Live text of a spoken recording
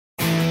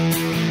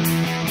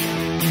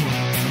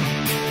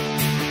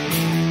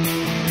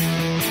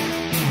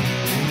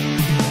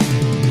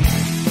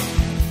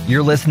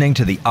You're listening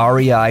to the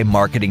REI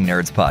Marketing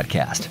Nerds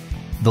Podcast,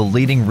 the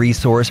leading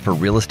resource for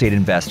real estate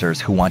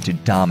investors who want to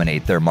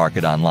dominate their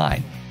market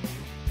online.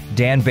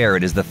 Dan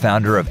Barrett is the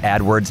founder of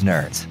AdWords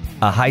Nerds,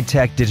 a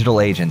high-tech digital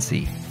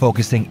agency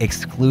focusing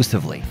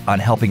exclusively on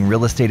helping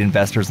real estate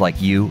investors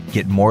like you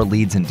get more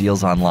leads and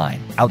deals online,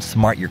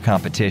 outsmart your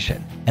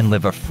competition, and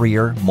live a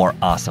freer, more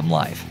awesome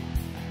life.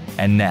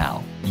 And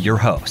now, your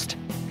host,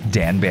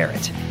 Dan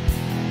Barrett.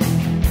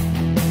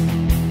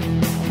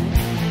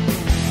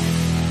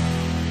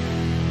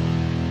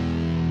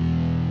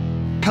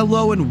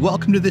 Hello and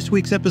welcome to this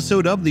week's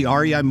episode of the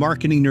REI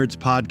Marketing Nerds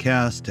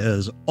Podcast.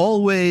 As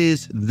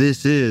always,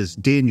 this is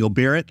Daniel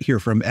Barrett here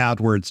from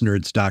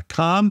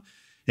AdWordsNerds.com.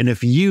 And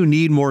if you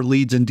need more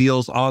leads and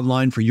deals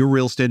online for your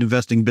real estate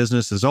investing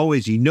business, as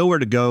always, you know where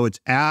to go. It's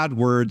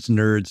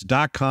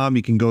AdWordsNerds.com.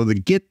 You can go to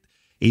get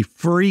a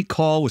free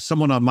call with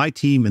someone on my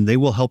team, and they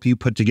will help you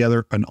put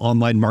together an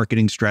online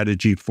marketing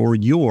strategy for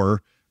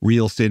your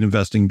real estate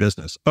investing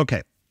business.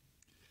 Okay,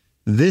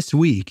 this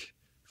week,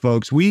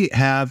 folks, we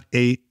have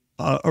a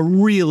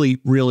really,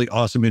 really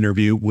awesome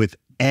interview with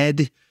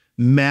Ed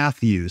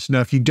Matthews. Now,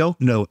 if you don't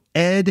know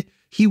Ed,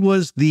 he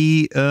was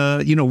the,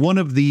 one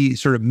of the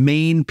sort of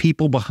main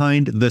people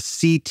behind the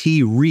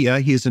CT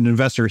REIA. He is an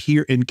investor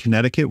here in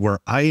Connecticut, where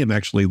I am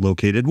actually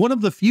located. One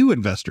of the few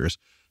investors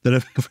that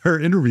I've ever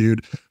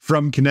interviewed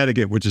from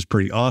Connecticut, which is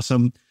pretty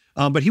awesome.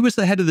 But he was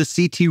the head of the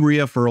CT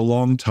REIA for a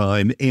long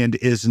time and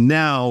is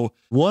now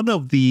one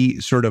of the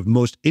sort of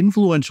most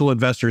influential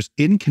investors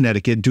in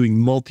Connecticut doing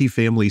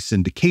multifamily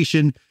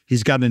syndication.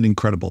 He's got an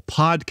incredible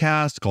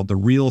podcast called The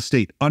Real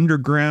Estate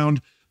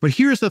Underground. But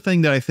here's the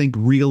thing that I think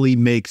really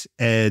makes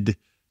Ed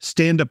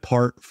stand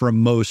apart from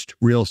most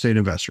real estate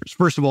investors.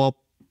 First of all,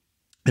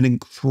 an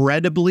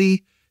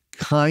incredibly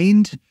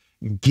kind,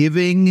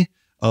 giving,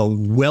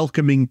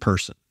 welcoming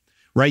person,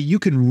 right? You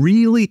can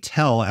really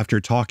tell after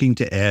talking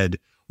to Ed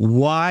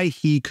why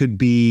he could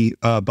be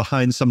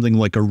behind something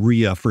like a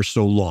REIA for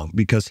so long,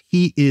 because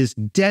he is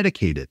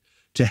dedicated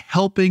to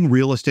helping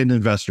real estate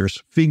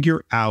investors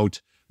figure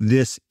out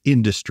this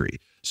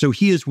industry. So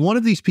he is one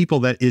of these people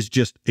that is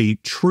just a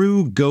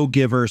true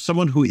go-giver,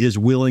 someone who is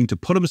willing to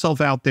put himself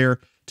out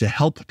there to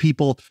help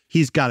people.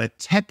 He's got a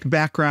tech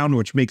background,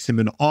 which makes him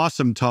an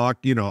awesome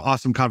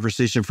awesome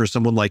conversation for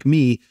someone like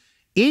me.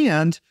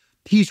 And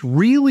he's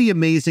really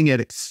amazing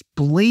at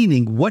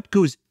explaining what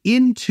goes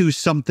into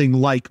something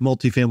like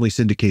multifamily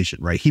syndication,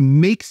 right? He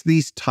makes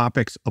these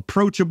topics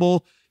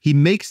approachable. He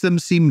makes them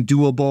seem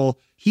doable.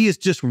 He is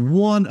just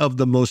one of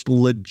the most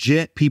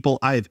legit people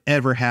I've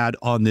ever had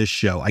on this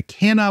show. I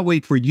cannot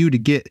wait for you to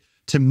get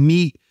to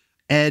meet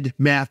Ed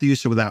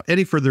Matthews. So without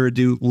any further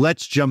ado,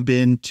 let's jump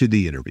into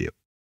the interview.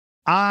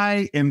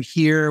 I am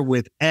here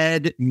with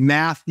Ed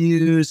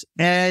Matthews.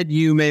 Ed,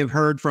 you may have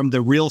heard from the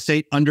Real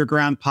Estate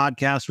Underground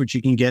podcast, which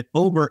you can get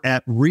over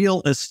at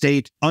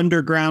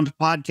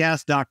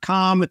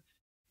realestateundergroundpodcast.com.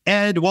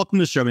 Ed, welcome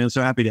to the show, man. I'm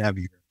so happy to have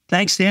you here.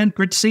 Thanks, Dan.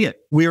 Great to see you.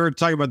 We were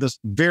talking about this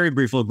very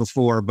briefly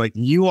before, but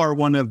you are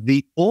one of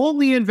the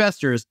only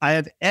investors I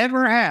have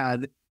ever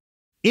had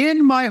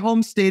in my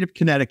home state of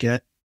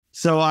Connecticut.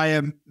 So I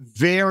am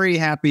very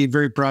happy,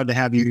 very proud to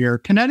have you here.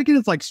 Connecticut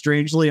is like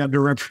strangely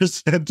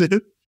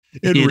underrepresented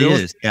in real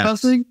estate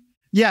investing.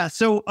 Yeah.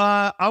 So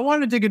I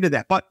want to dig into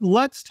that, but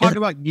let's talk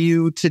about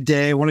you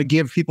today. I want to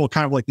give people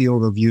kind of like the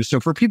overview. So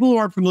for people who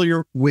aren't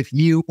familiar with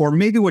you, or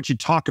maybe what you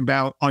talk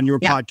about on your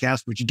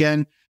podcast, which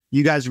again,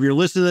 you guys, if you're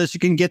listening to this, you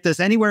can get this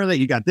anywhere that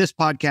you got this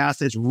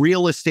podcast. It's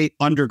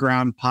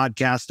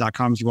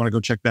realestateundergroundpodcast.com. So you want to go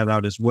check that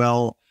out as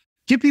well.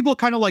 Give people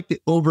kind of like the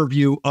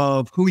overview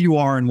of who you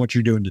are and what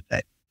you're doing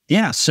today.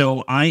 Yeah.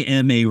 So I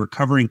am a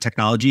recovering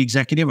technology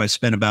executive. I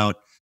spent about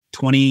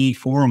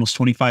 24, almost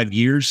 25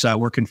 years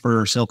working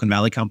for Silicon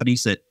Valley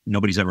companies that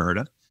nobody's ever heard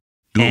of.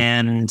 Cool.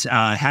 And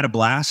had a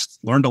blast,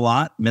 learned a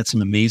lot, met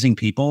some amazing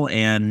people.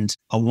 And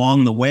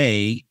along the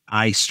way,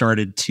 I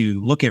started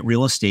to look at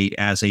real estate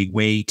as a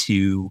way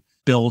to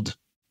build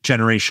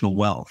generational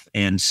wealth.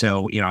 And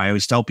so, I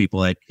always tell people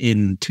that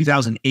in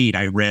 2008,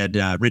 I read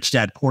Rich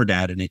Dad, Poor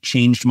Dad, and it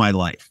changed my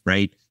life,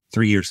 right?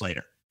 3 years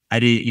later.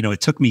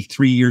 It took me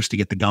 3 years to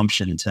get the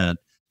gumption to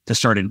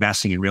start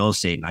investing in real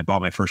estate. And I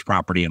bought my first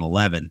property in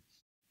 11.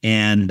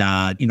 And,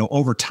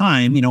 over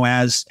time,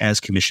 as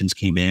commissions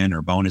came in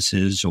or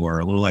bonuses or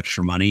a little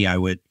extra money, I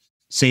would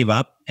save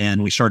up,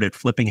 and we started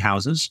flipping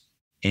houses.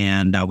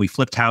 And we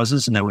flipped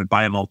houses, and I would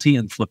buy a multi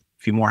and flip a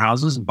few more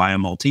houses and buy a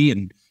multi.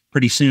 And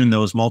pretty soon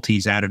those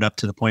multis added up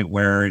to the point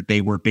where they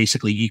were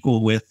basically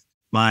equal with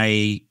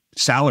my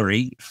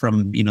salary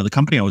from, the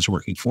company I was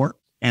working for.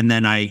 And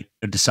then I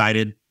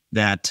decided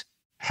that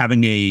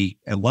having a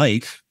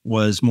life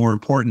was more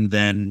important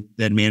than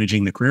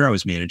managing the career I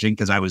was managing,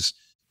 because I was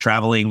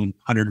traveling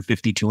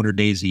 150, 200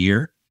 days a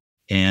year.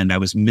 And I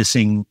was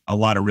missing a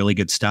lot of really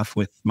good stuff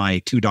with my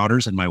two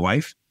daughters and my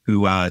wife,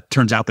 who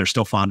turns out they're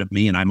still fond of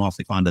me and I'm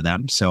awfully fond of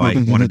them. So I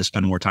wanted to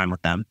spend more time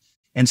with them.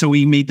 And so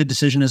we made the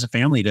decision as a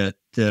family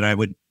that I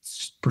would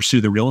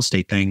pursue the real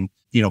estate thing,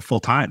 full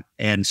time.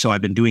 And so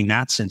I've been doing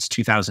that since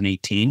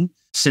 2018.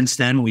 Since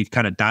then, we've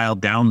kind of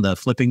dialed down the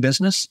flipping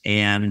business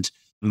and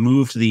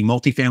moved the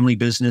multifamily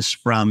business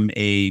from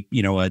a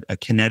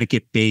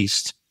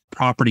Connecticut-based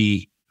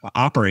property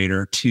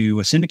operator to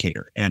a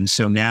syndicator. And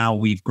so now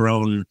we've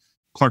grown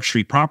Clark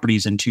Street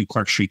Properties into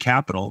Clark Street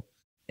Capital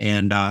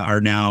and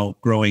are now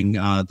growing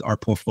our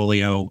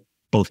portfolio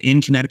both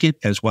in Connecticut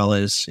as well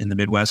as in the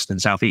Midwest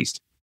and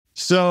Southeast.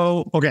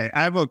 So, okay,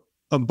 I have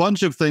a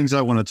bunch of things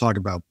I want to talk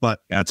about,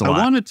 but that's a lot.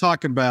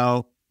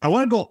 I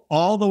want to go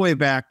all the way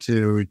back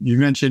to, you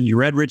mentioned you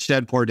read Rich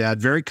Dad, Poor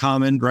Dad, very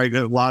common, right?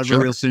 A lot of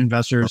real estate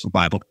investors.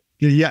 Bible.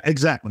 Yeah,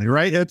 exactly,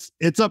 right?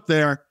 It's up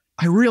there.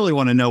 I really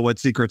want to know what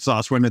secret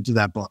sauce went into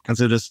that book because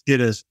it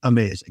is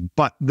amazing.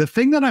 But the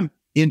thing that I'm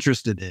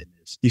interested in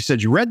is you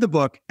said you read the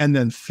book and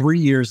then 3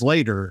 years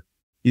later,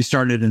 you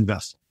started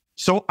investing.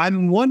 So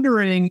I'm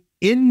wondering,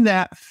 in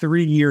that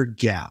 3-year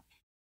gap,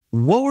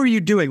 what were you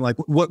doing? Like,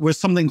 what was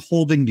something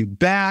holding you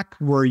back?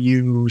 Were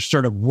you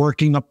sort of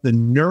working up the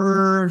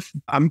nerve?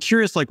 I'm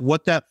curious, like,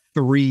 what that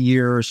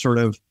 3-year sort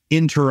of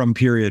interim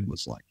period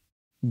was like.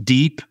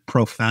 Deep,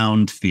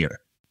 profound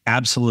fear,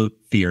 absolute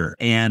fear.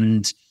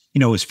 And,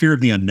 it was fear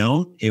of the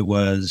unknown. It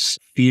was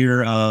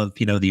fear of,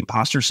 the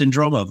imposter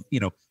syndrome of,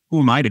 who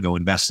am I to go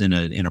invest in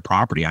a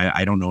property?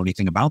 I don't know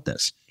anything about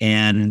this.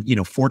 And,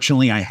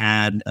 fortunately, I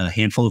had a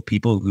handful of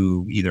people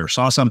who either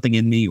saw something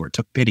in me or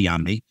took pity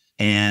on me.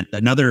 And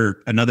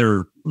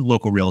another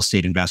local real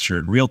estate investor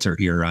and realtor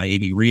here,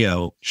 Amy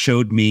Rio,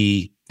 showed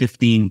me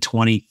 15,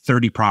 20,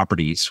 30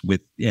 properties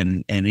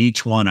and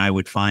each one I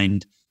would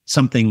find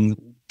something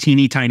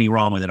teeny tiny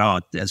wrong with it. Oh,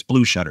 it has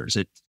blue shutters.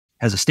 It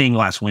has a stained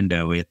glass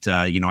window.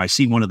 I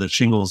see one of the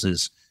shingles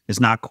is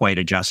not quite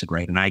adjusted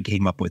right. And I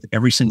came up with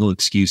every single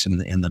excuse in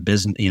the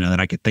business, that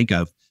I could think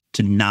of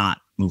to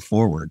not move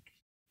forward.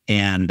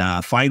 And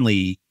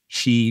finally,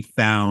 she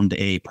found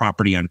a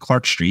property on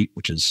Clark Street,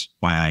 which is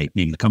why I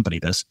named the company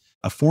this,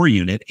 a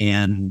 4-unit.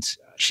 And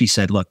she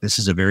said, look, this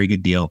is a very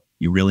good deal.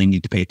 You really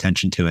need to pay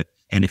attention to it.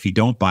 And if you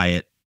don't buy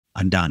it,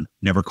 I'm done.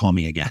 Never call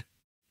me again.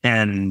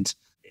 And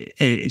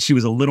she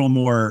was a little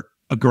more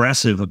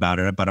aggressive about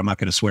it, but I'm not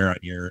going to swear on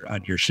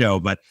your show.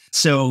 But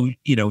so,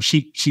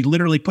 she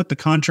literally put the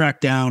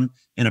contract down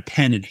and a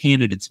pen and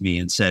handed it to me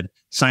and said,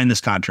 sign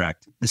this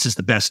contract. This is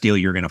the best deal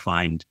you're going to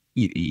find,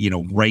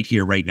 right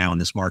here, right now in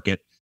this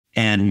market.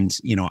 And,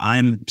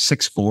 I'm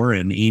 6'4"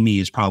 and Amy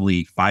is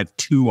probably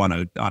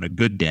 5'2" on a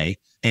good day.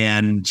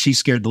 And she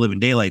scared the living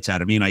daylights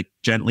out of me. And I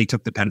gently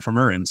took the pen from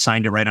her and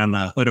signed it right on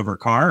the hood of her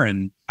car.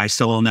 And I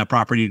still own that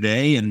property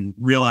today and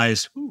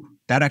realized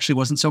that actually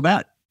wasn't so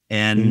bad.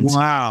 And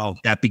wow,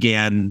 that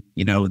began,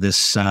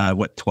 this, 12,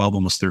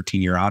 almost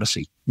 13-year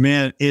odyssey.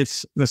 Man,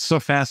 that's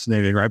so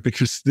fascinating, right?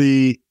 Because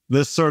the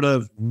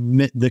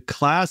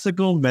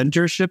classical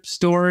mentorship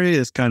story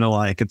is kind of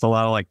like, it's a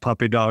lot of like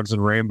puppy dogs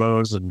and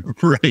rainbows and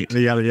right,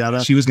 yada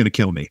yada. She was going to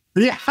kill me.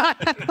 Yeah,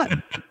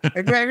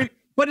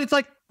 but it's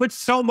like, but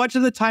so much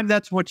of the time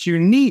that's what you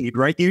need,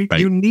 right?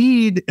 You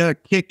need a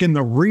kick in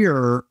the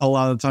rear a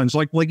lot of times.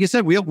 Like you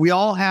said, we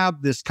all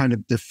have this kind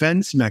of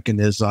defense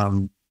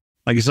mechanism.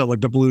 Like you said, like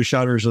the blue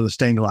shutters or the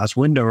stained glass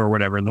window or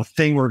whatever. And the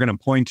thing we're going to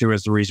point to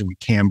is the reason we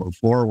can move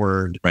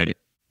forward. Right.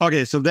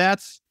 Okay, so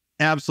that's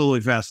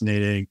absolutely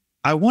fascinating.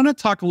 I want to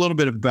talk a little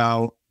bit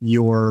about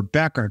your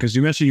background because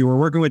you mentioned you were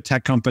working with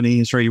tech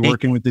companies, right? You're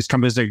working with these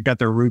companies that got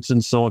their roots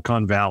in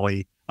Silicon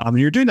Valley.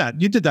 You're doing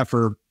that. You did that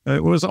for,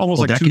 it was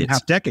almost like decades.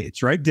 2.5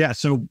 decades, right? Yeah.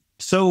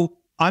 So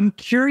I'm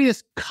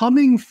curious,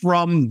 coming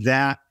from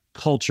that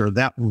culture,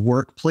 that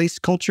workplace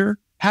culture,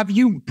 have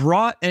you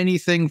brought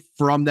anything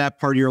from that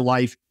part of your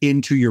life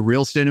into your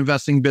real estate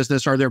investing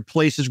business? Are there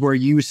places where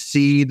you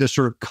see the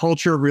sort of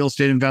culture of real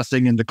estate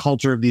investing and the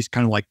culture of these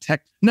kind of like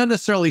tech, not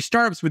necessarily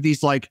startups, but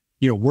these like,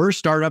 we're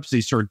startups,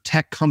 these sort of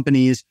tech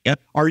companies.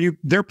 Yep. Are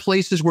there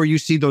places where you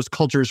see those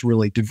cultures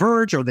really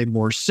diverge? Are they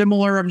more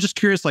similar? I'm just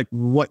curious, like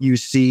what you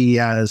see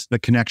as the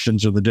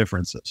connections or the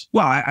differences.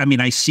 Well,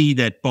 I see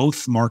that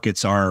both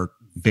markets are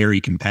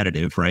very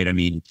competitive, right? I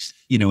mean,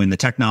 in the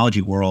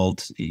technology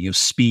world,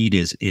 speed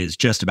is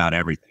just about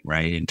everything,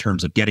 right? In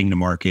terms of getting to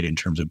market, in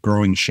terms of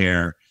growing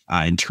share,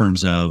 in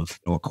terms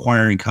of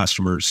acquiring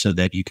customers so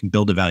that you can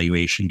build a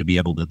valuation to be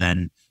able to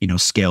then,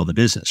 scale the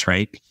business,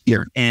 right?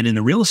 Yeah. And in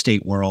the real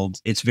estate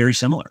world, it's very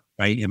similar,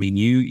 right? I mean,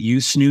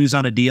 you snooze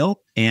on a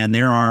deal and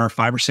there are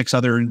 5 or 6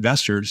 other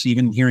investors,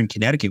 even here in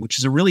Connecticut, which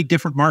is a really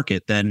different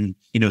market than,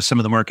 some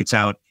of the markets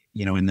out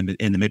in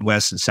the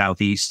Midwest and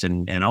Southeast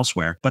and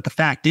elsewhere. But the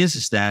fact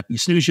is that you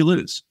snooze, you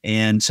lose.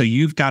 And so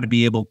you've got to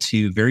be able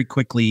to very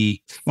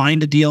quickly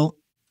find a deal,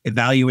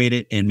 evaluate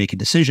it, and make a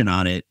decision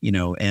on it,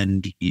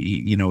 and,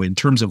 in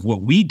terms of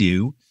what we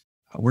do,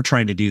 we're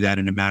trying to do that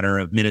in a matter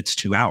of minutes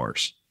to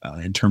hours,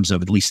 in terms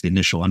of at least the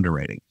initial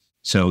underwriting.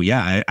 So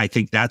yeah, I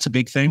think that's a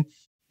big thing.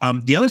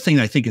 The other thing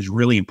that I think is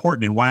really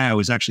important and why I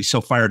was actually so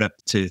fired up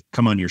to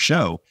come on your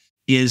show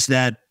is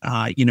that,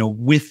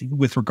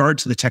 with regard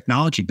to the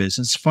technology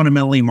business,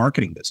 fundamentally a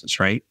marketing business,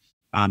 right?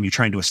 You're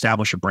trying to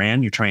establish a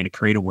brand, you're trying to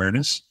create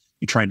awareness.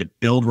 You're trying to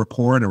build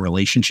rapport and a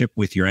relationship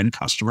with your end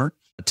customer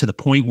to the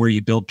point where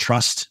you build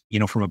trust,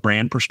 from a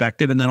brand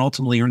perspective, and then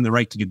ultimately earn the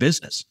right to do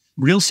business.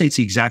 Real estate's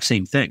the exact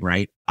same thing,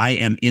 right? I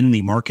am in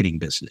the marketing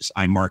business.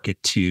 I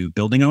market to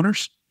building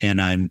owners,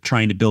 and I'm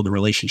trying to build a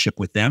relationship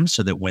with them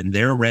so that when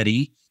they're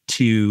ready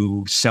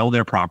to sell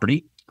their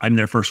property, I'm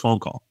their first phone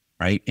call,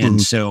 right?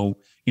 And so,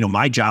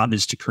 my job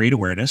is to create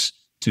awareness,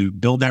 to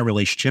build that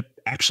relationship,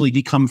 actually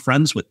become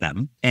friends with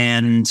them.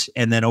 And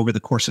then over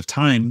the course of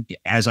time,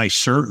 as I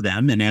serve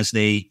them and as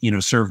they,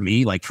 serve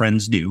me like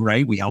friends do,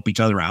 right? We help each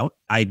other out.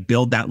 I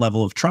build that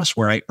level of trust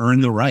where I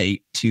earn the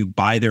right to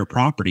buy their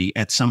property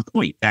at some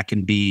point. That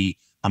can be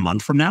a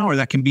month from now, or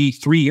that can be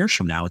 3 years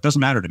from now. It doesn't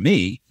matter to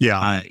me.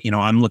 Yeah.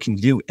 I'm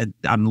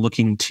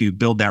looking to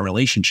build that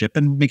relationship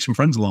and make some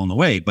friends along the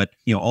way. But,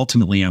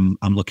 ultimately I'm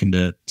looking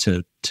to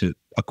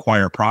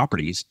acquire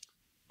properties.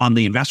 On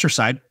the investor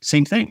side,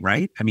 same thing,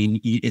 right? I mean,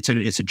 it's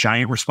a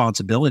giant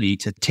responsibility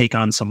to take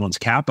on someone's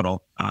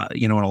capital.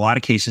 In a lot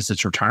of cases,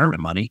 it's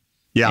retirement money.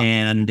 Yeah.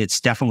 And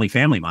it's definitely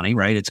family money,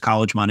 right? It's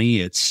college money.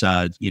 It's,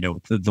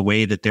 the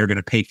way that they're going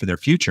to pay for their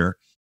future.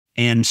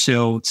 And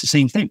so it's the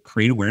same thing.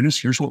 Create awareness.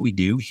 Here's what we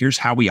do. Here's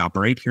how we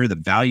operate. Here are the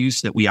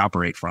values that we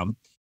operate from.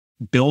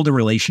 Build a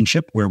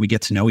relationship where we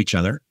get to know each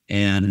other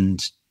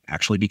and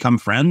actually become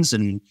friends,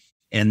 and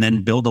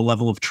then build a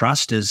level of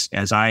trust as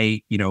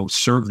I,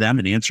 serve them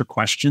and answer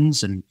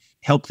questions and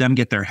help them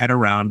get their head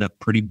around a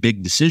pretty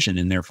big decision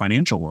in their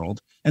financial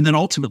world. And then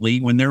ultimately,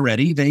 when they're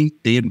ready, they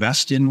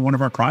invest in one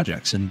of our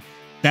projects. And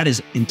that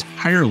is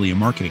entirely a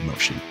marketing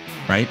motion,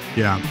 right?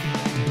 Yeah.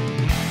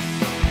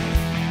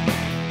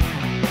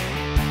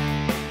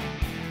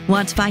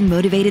 Want to find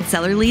motivated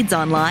seller leads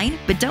online,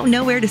 but don't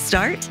know where to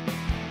start?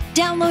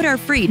 Download our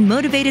free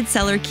Motivated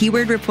Seller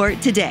Keyword Report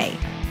today.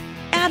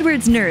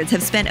 AdWords nerds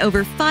have spent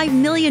over $5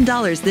 million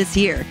this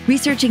year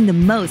researching the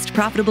most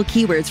profitable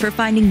keywords for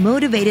finding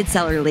motivated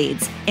seller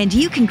leads. And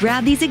you can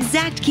grab these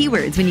exact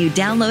keywords when you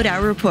download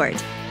our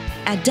report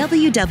at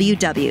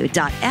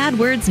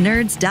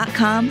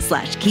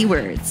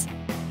www.adwordsnerds.com/keywords.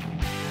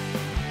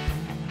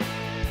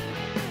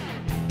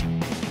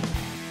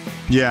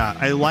 Yeah,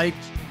 I liked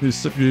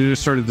you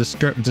sort of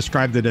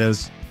described it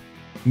as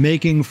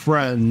making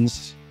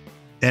friends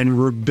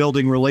and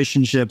building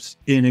relationships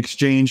in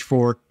exchange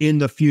for, in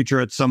the future,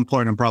 at some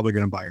point, I'm probably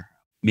going to buy her.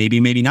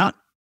 Maybe, maybe not,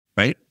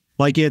 right?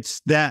 Like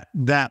it's that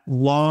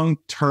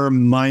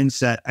long-term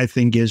mindset, I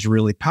think, is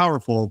really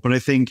powerful. But I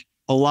think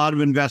a lot of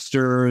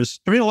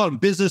investors, a lot of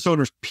business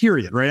owners,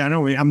 period, right? I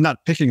know I'm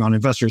not picking on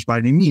investors by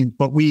any means,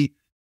 but we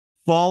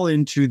fall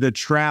into the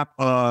trap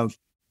of,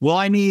 well,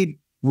 I need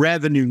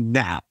revenue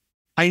now.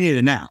 I need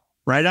it now,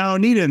 right? I don't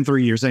need it in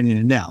 3 years. I need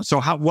it now.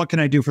 So what can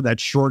I do for that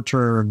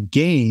short-term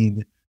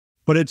gain?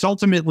 But it's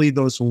ultimately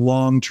those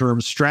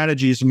long-term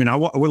strategies. I mean, I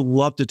would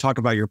love to talk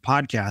about your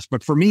podcast,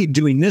 but for me,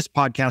 doing this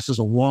podcast is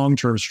a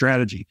long-term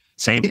strategy.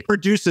 Same. It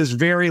produces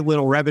very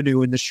little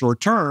revenue in the short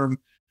term,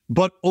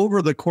 but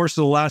over the course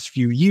of the last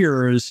few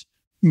years,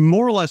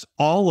 more or less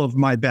all of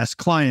my best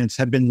clients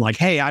have been like,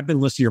 hey, I've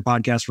been listening to your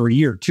podcast for a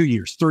year, 2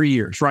 years, 3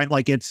 years, right?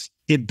 Like it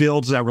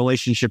builds that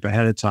relationship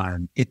ahead of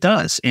time. It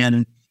does.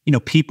 And,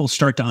 people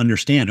start to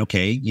understand,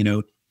 okay,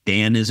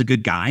 Dan is a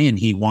good guy and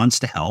he wants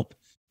to help.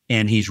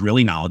 And he's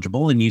really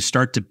knowledgeable, and you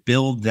start to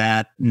build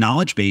that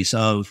knowledge base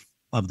of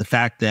the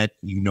fact that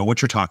you know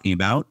what you're talking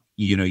about.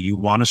 You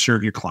want to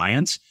serve your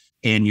clients,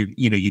 and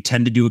you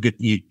tend to do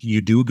you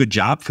do a good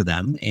job for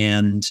them.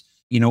 And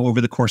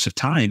over the course of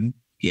time,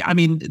 I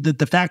mean,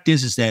 the fact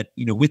is that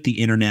with the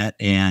internet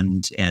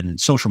and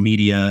social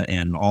media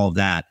and all of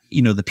that,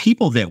 the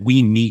people that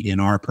we meet in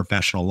our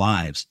professional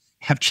lives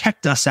have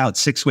checked us out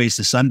 6 ways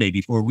to Sunday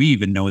before we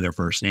even know their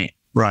first name.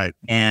 Right.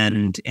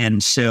 And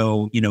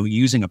so,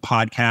 using a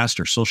podcast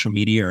or social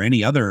media or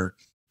any other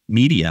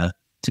media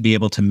to be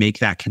able to make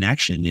that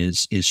connection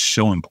is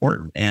so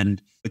important. And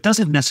it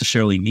doesn't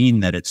necessarily mean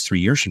that it's 3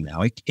 years from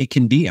now. It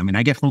can be. I mean,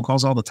 I get phone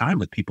calls all the time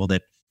with people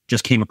that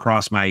just came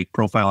across my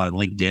profile on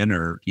LinkedIn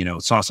or,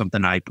 saw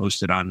something I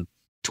posted on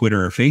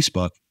Twitter or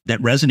Facebook that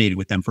resonated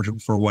with them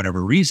for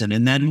whatever reason.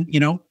 And then,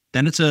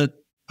 then it's a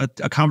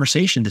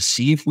conversation to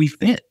see if we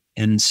fit.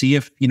 And see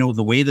if,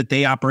 the way that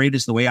they operate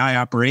is the way I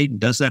operate. And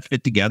does that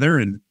fit together?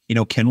 And,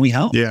 can we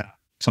help? Yeah.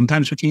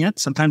 Sometimes we can't.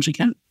 Sometimes we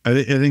can.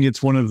 I think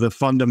it's one of the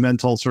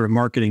fundamental sort of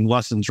marketing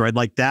lessons, right?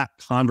 Like that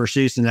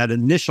conversation, that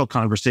initial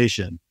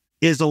conversation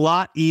is a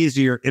lot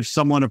easier if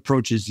someone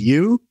approaches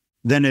you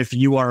than if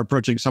you are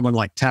approaching someone,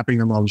 like tapping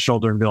them on the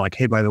shoulder and be like,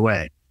 hey, by the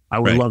way, I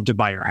would love to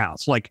buy your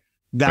house. Like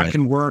that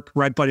can work,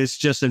 right? But it's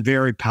just a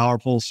very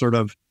powerful sort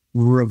of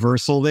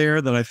reversal there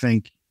that I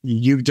think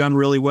you've done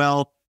really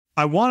well.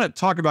 I want to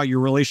talk about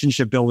your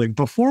relationship building.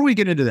 Before we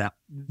get into that,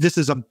 this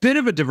is a bit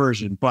of a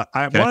diversion, but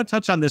I want to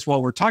touch on this while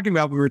we were talking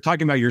about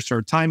your sort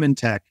of time in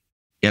tech.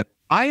 Yep.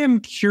 I am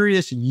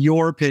curious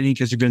your opinion,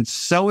 because you've been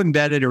so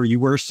embedded, or you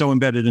were so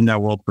embedded in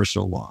that world for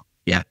so long.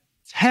 Yeah.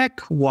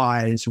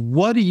 Tech-wise,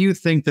 what do you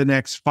think the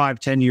next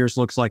 5-10 years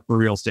looks like for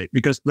real estate?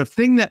 Because the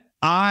thing that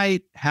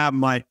I have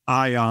my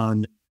eye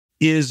on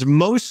is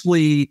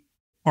mostly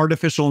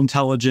artificial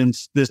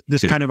intelligence,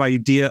 this kind of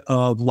idea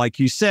of, like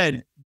you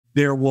said,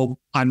 there will,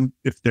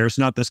 if there's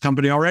not this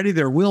company already,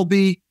 there will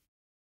be,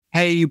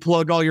 hey, you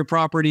plug all your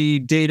property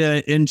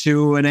data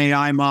into an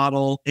AI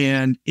model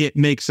and it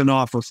makes an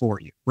offer for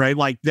you, right?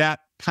 Like that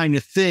kind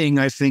of thing,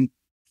 I think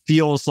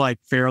feels like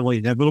fairly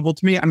inevitable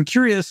to me. I'm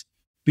curious,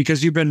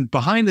 because you've been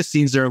behind the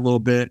scenes there a little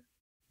bit.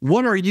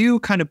 What are you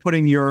kind of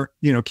putting your,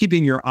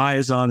 keeping your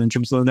eyes on in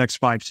terms of the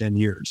next 5-10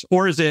 years?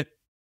 Or is it,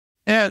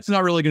 it's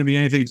not really going to be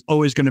anything. It's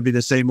always going to be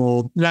the same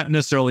old, not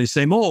necessarily the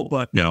same old,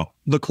 but no,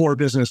 the core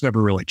business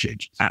never really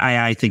changes.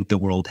 I think the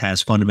world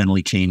has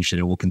fundamentally changed, and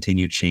it will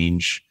continue to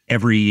change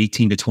every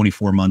 18 to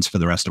 24 months for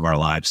the rest of our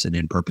lives and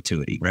in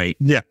perpetuity, right?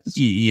 Yeah.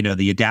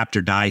 The adapt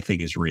or die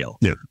thing is real.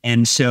 Yeah.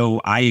 And so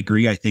I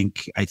agree. I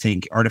think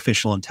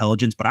artificial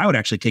intelligence, but I would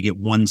actually take it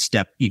one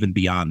step even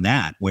beyond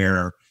that,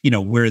 where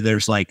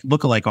there's like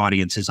lookalike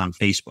audiences on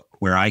Facebook,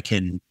 where I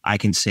can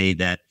say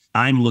that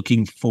I'm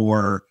looking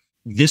for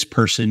this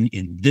person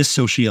in this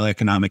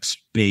socioeconomic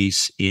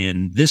space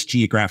in this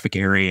geographic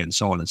area and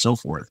so on and so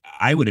forth.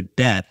 I would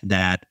bet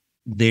that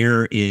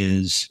there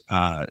is,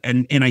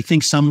 and I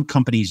think some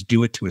companies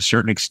do it to a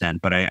certain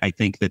extent, but I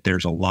think that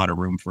there's a lot of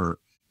room for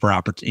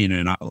opportunity,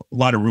 and a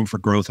lot of room for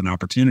growth and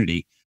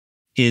opportunity,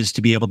 is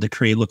to be able to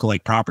create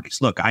lookalike properties.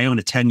 Look, I own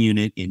a 10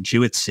 unit in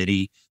Jewett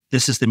City.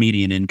 This is the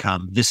median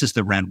income. This is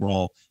the rent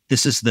roll.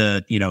 This is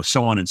the,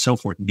 so on and so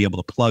forth, and be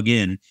able to plug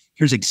in,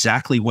 here's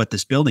exactly what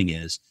this building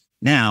is.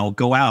 Now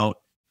go out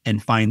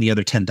and find the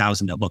other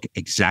 10,000 that look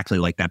exactly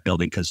like that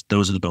building, because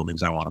those are the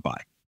buildings I want to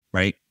buy,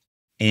 right?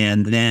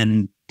 And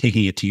then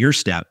taking it to your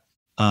step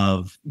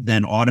of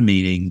then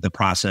automating the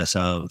process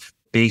of,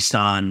 based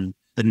on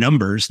the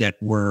numbers that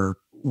were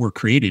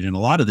created, and a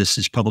lot of this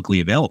is publicly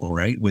available,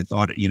 right? With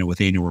audit,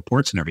 with annual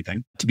reports and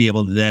everything, to be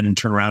able to then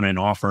turn around and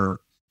offer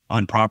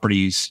on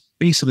properties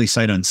basically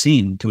sight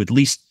unseen to at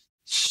least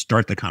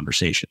start the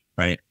conversation,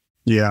 right?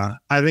 Yeah,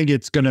 I think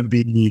it's going to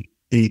be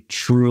a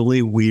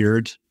truly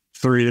weird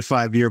 3 to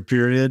 5 year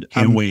period.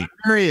 Can't wait. I'm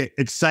very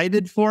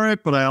excited for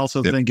it, but I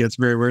also think it's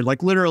very weird.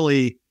 Like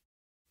literally,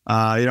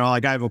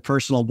 like I have a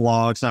personal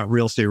blog. It's not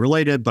real estate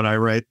related, but I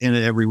write in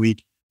it every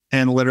week.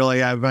 And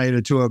literally I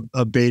invited to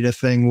a beta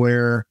thing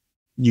where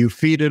you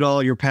feed it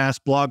all your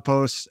past blog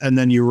posts, and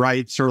then you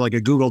write sort of like a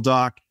Google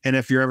Doc. And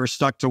if you're ever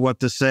stuck to what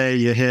to say,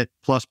 you hit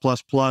 +++,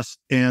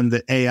 and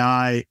the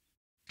AI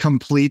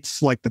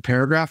completes like the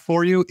paragraph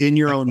for you in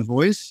your own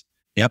voice.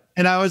 Yep.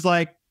 And I was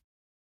like,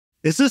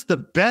 is this the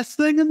best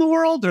thing in the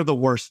world or the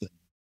worst thing?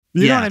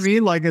 You know what I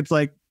mean? Like, it's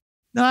like,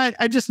 no,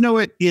 I just know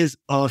it is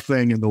a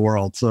thing in the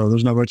world. So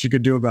there's not much you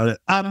could do about it.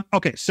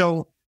 Okay.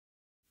 So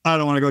I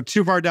don't want to go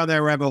too far down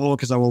that rabbit hole,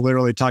 because I will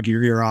literally talk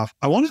your ear off.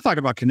 I want to talk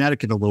about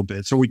Connecticut a little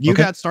bit. So you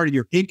got started,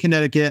 you're in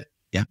Connecticut,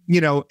 and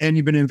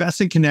you've been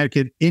investing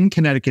in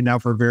Connecticut now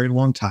for a very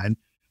long time.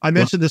 I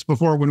mentioned this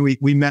before when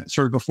we met,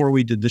 sort of before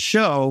we did the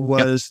show,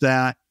 was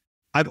that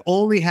I've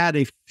only had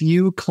a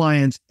few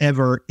clients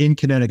ever in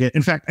Connecticut.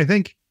 In fact, I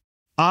think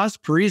Oz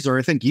Pariser,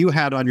 I think you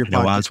had on your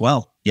podcast. Oz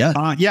well.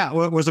 Yeah.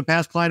 It was a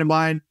past client of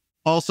mine.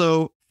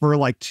 Also, for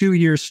like 2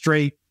 years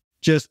straight,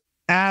 just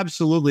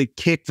absolutely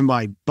kicked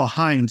my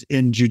behind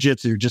in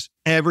jiu-jitsu. Just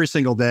every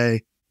single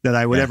day that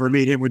I would ever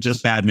meet him would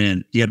just... Bad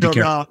man. You have to be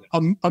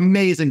careful.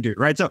 Amazing dude,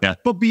 right? So,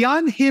 but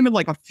beyond him and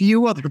like a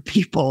few other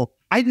people,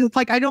 I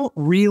don't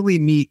really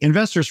meet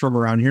investors from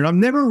around here, and I've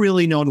never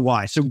really known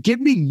why. So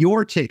give me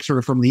your take sort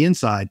of from the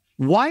inside.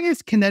 Why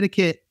is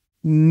Connecticut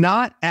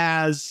not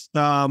as...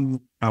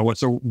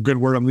 what's a good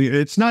word?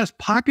 It's not as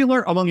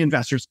popular among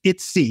investors, it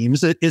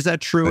seems. Is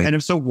that true? Right. And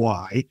if so,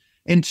 why?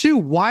 And two,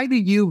 why do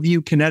you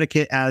view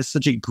Connecticut as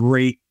such a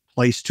great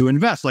place to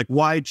invest? Like,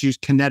 why choose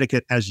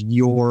Connecticut as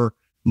your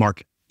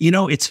market?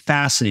 It's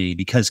fascinating,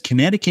 because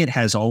Connecticut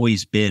has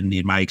always been,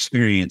 in my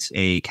experience,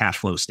 a cash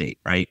flow state,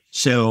 right?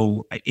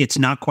 So it's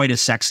not quite as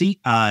sexy.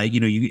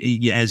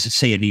 You as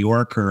say a New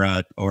York or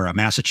a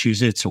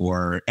Massachusetts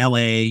or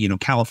LA,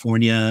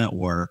 California,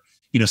 or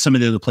some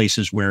of the other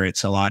places where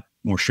it's a lot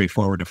more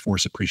straightforward to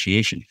force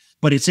appreciation.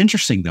 But it's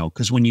interesting though,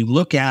 because when you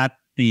look at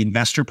the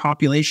investor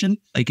population,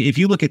 like if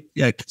you look at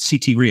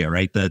CT REIA,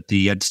 right,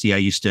 the entity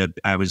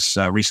I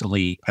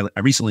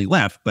recently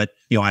left, but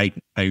I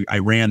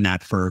ran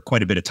that for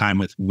quite a bit of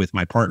time with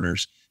my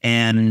partners,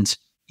 and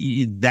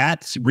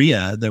that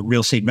REIA, the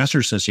Real Estate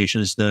Investors Association,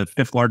 is the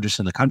 5th largest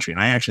in the country,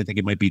 and I actually think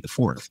it might be the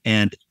 4th,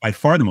 and by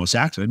far the most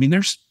active. I mean,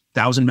 there's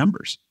 1,000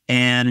 members,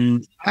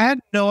 and I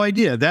had no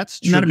idea. That's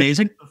true. Isn't that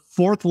amazing?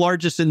 4th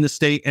largest in the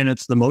state, and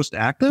it's the most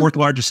active. 4th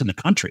largest in the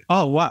country.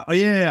 Oh wow! Oh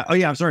yeah.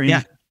 I'm sorry.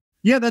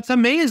 Yeah, that's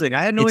amazing.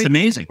 I had no idea. It's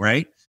amazing,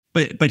 right?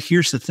 But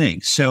here's the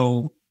thing.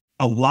 So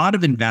a lot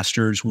of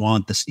investors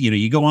want this.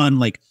 You go on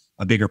like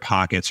a Bigger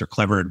Pockets or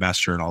Clever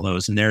Investor and all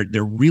those, and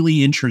they're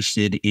really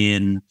interested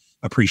in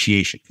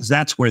appreciation, because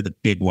that's where the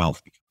big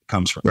wealth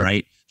comes from,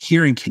 right?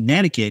 Here in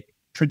Connecticut,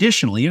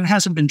 traditionally, it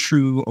hasn't been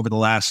true over the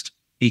last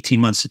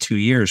 18 months to 2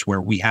 years, where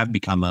we have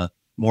become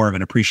more of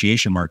an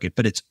appreciation market,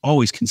 but it's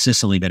always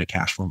consistently been a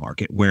cash flow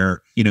market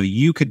where,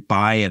 you could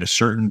buy at a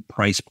certain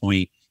price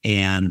point,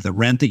 and the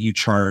rent that you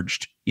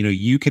charged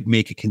you could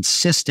make a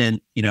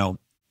consistent, $200,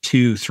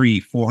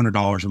 $300,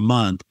 $400 a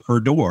month per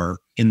door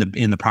in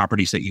the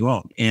properties that you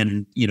own.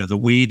 And, the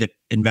way that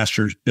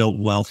investors built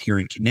wealth here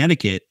in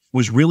Connecticut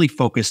was really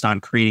focused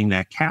on creating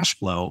that cash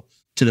flow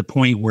to the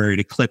point where it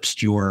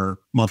eclipsed your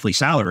monthly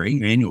salary,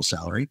 your annual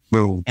salary.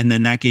 Boom. And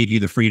then that gave you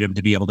the freedom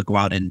to be able to go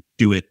out and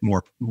do it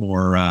more,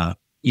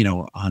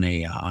 on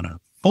a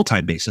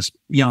full-time basis.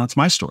 It's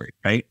my story,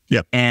 right?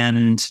 Yep.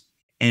 And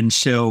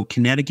so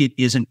Connecticut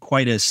isn't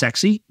quite as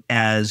sexy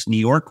as New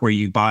York, where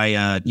you buy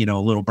a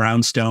little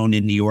brownstone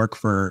in New York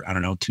for, I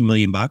don't know, $2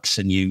 million,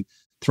 and you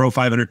throw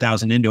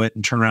 $500,000 into it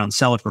and turn around and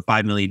sell it for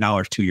 $5 million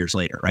 2 years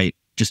later, right?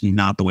 Just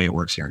not the way it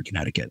works here in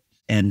Connecticut.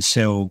 And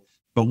so,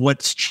 but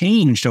what's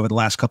changed over the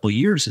last couple of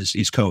years is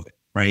COVID,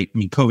 right? I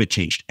mean, COVID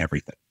changed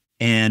everything.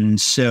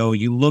 And so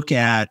you look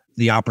at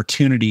the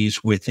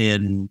opportunities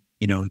within,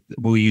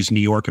 we'll use New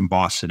York and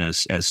Boston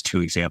as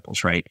two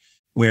examples, right?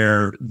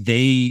 Where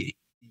the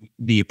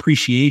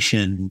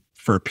appreciation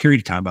for a period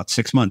of time, about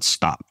 6 months,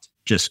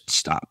 just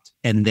stopped.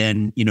 And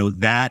then,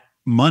 that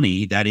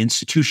money, that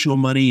institutional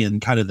money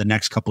and kind of the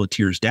next couple of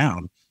tiers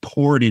down,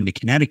 poured into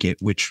Connecticut,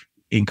 which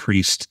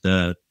increased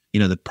the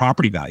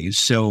property values.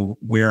 So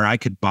where I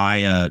could buy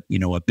a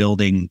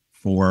building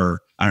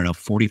for, I don't know,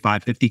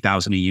 45,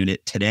 50,000 a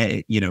unit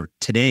today,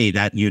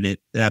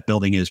 that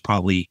building is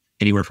probably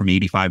anywhere from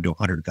 $85,000 to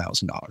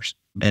 $100,000.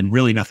 And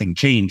really nothing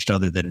changed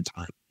other than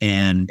time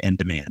and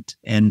demand.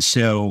 And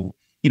so,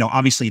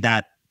 obviously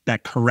that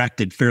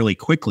corrected fairly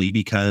quickly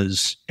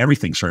because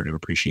everything started to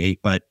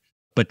appreciate. But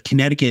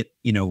Connecticut,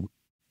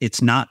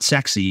 it's not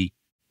sexy.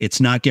 It's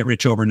not get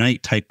rich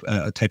overnight type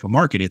of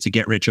market. It's a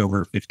get rich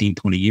over 15,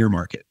 20 year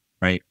market,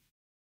 right?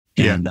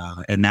 Yeah.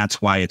 And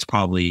that's why it's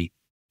probably,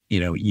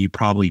 you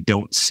probably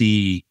don't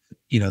see,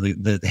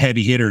 the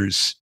heavy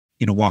hitters,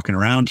 walking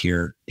around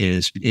here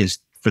is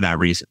for that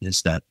reason,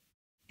 is that,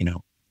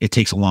 it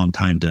takes a long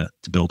time to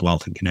build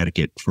wealth in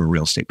Connecticut from a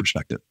real estate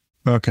perspective.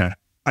 Okay.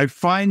 I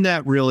find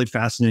that really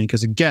fascinating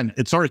because, again,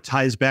 it sort of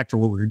ties back to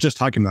what we were just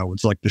talking about.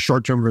 It's like the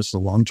short term versus the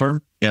long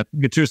term. Yep.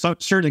 To a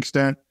certain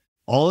extent,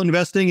 all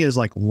investing is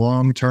like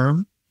long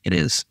term. It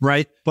is.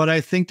 Right. But I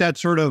think that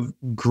sort of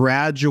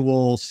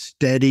gradual,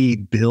 steady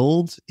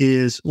build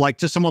is like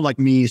to someone like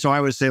me. So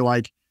I would say,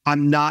 like,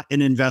 I'm not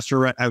an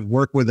investor. I've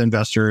worked with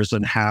investors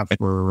and have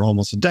for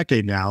almost a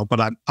decade now,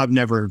 but I've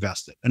never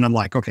invested. And I'm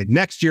like, okay,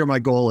 next year my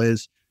goal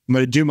is I'm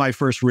going to do my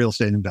first real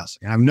estate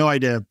investing. I have no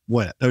idea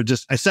what. I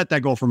set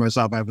that goal for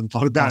myself. I haven't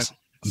thought about it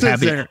since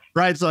there,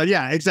 right? So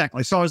yeah,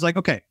 exactly. So I was like,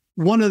 okay,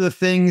 one of the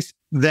things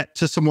that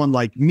to someone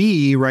like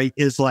me, right,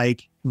 is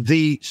like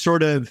the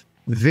sort of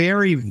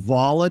very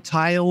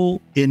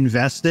volatile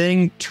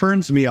investing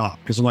turns me off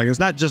because I'm like,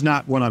 it's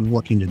not what I'm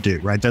looking to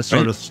do, right? That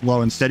sort of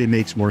slow and steady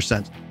makes more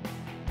sense.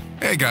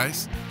 Hey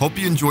guys, hope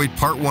you enjoyed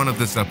part 1 of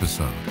this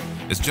episode.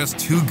 It's just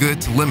too good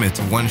to limit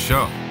to one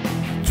show.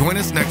 Join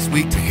us next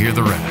week to hear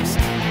the rest.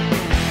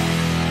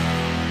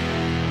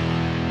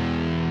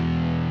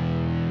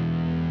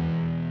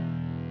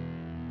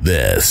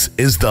 This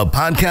is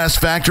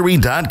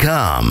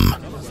thepodcastfactory.com.